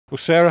Well,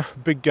 Sarah,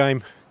 big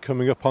game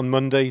coming up on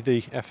Monday,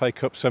 the FA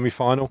Cup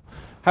semi-final.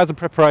 How's the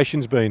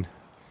preparations been?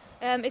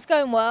 It's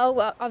going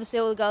well. Obviously,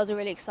 all the girls are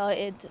really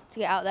excited to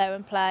get out there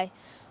and play.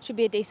 Should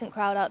be a decent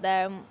crowd out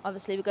there, and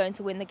obviously we're going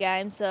to win the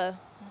game. So,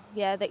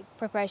 yeah, the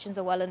preparations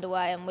are well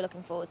underway, and we're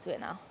looking forward to it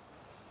now.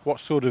 What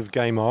sort of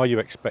game are you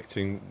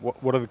expecting?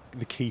 What are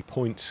the key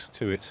points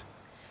to it?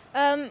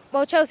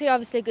 Well, Chelsea are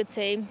obviously a good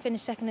team.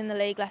 Finished second in the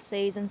league last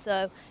season,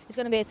 so it's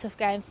going to be a tough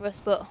game for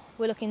us. But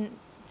we're looking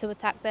to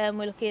attack them.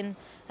 We're looking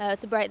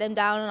to break them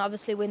down and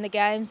obviously win the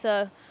game.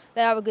 So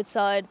they are a good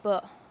side,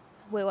 but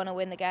we want to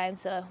win the game.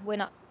 So we're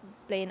not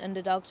being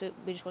underdogs.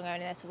 We just want to go in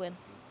there to win.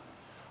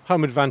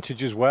 Home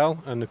advantage as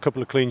well, and a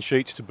couple of clean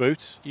sheets to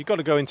boot. You've got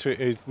to go into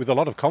it with a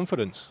lot of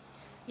confidence.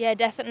 Yeah,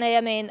 definitely.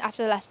 I mean,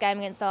 after the last game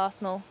against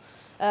Arsenal,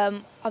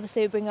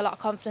 obviously we bring a lot of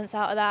confidence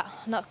out of that.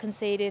 Not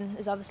conceding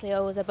is obviously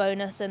always a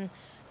bonus, and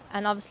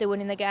obviously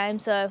winning the game.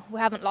 So we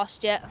haven't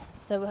lost yet,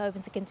 so we're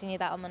hoping to continue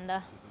that on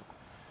Monday.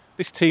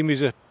 This team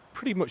is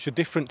pretty much a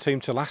different team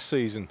to last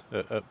season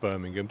at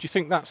Birmingham. Do you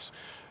think that's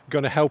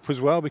going to help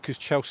as well, because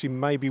Chelsea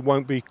maybe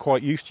won't be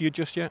quite used to you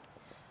just yet?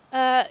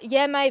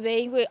 Yeah,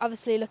 maybe. We're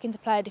obviously looking to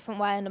play a different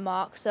way under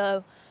Mark,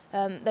 so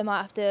they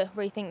might have to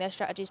rethink their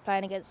strategies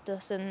playing against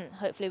us, and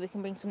hopefully we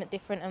can bring something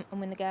different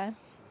and win the game.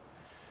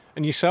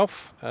 And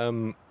yourself,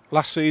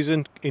 last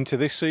season into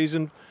this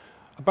season,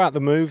 about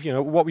the move,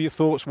 what were your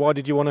thoughts? Why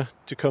did you want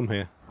to come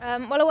here?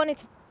 Well, I wanted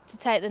to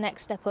take the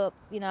next step up.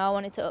 I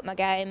wanted to up my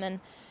game,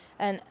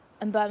 and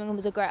Birmingham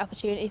was a great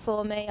opportunity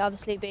for me.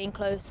 Obviously, being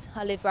close,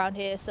 I live around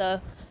here,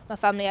 so my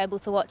family able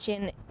to watch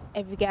in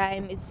every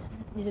game is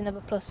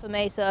another plus for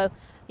me. So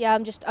yeah,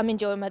 I'm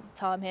enjoying my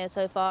time here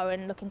so far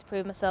and looking to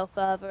prove myself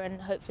further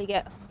and hopefully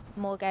get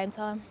more game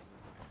time.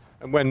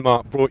 And when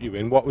Mark brought you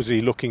in, what was he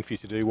looking for you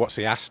to do? What's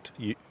he asked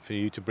for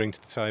you to bring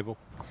to the table?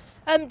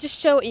 Just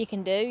show what you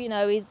can do.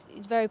 He's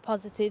very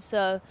positive,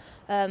 so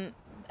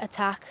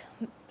attack,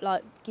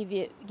 like give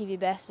your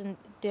best and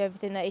do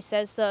everything that he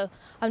says. So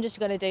I'm just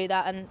going to do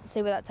that and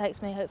see where that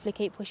takes me. Hopefully,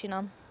 keep pushing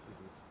on.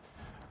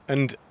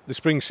 And the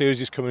spring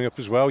series is coming up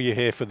as well. You're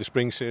here for the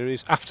spring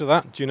series. After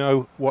that, do you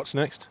know what's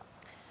next?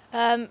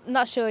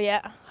 Not sure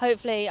yet.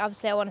 Hopefully,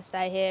 obviously, I want to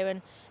stay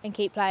here and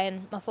keep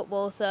playing my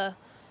football. So.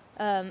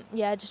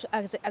 Yeah, just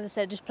as I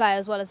said, just play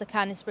as well as I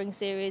can in spring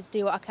series,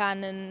 do what I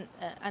can,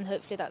 and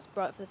hopefully that's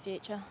bright for the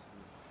future.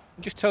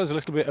 Just tell us a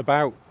little bit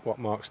about what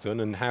Mark's done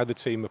and how the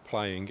team are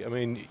playing. I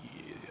mean,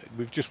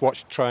 we've just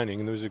watched training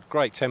and there was a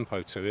great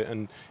tempo to it,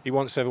 and he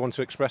wants everyone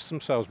to express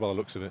themselves by the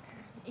looks of it.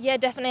 Yeah,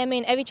 definitely. I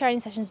mean, every training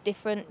session is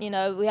different.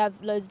 We have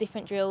loads of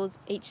different drills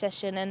each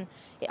session, and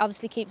it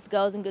obviously keeps the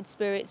girls in good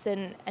spirits,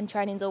 and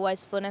training's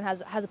always fun and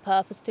has a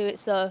purpose to it.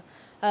 So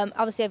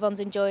obviously everyone's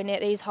enjoying it.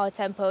 There's high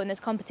tempo and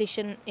there's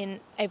competition in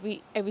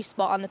every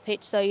spot on the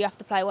pitch, so you have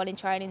to play well in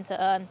training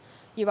to earn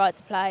your right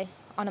to play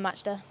on a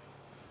match day.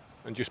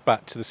 And just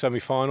back to the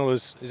semi-final,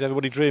 is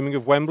everybody dreaming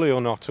of Wembley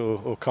or not,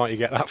 or can't you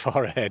get that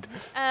far ahead?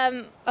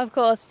 Of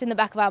course, it's in the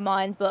back of our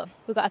minds, but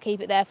we've got to keep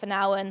it there for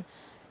now and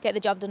get the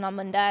job done on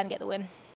Monday and get the win.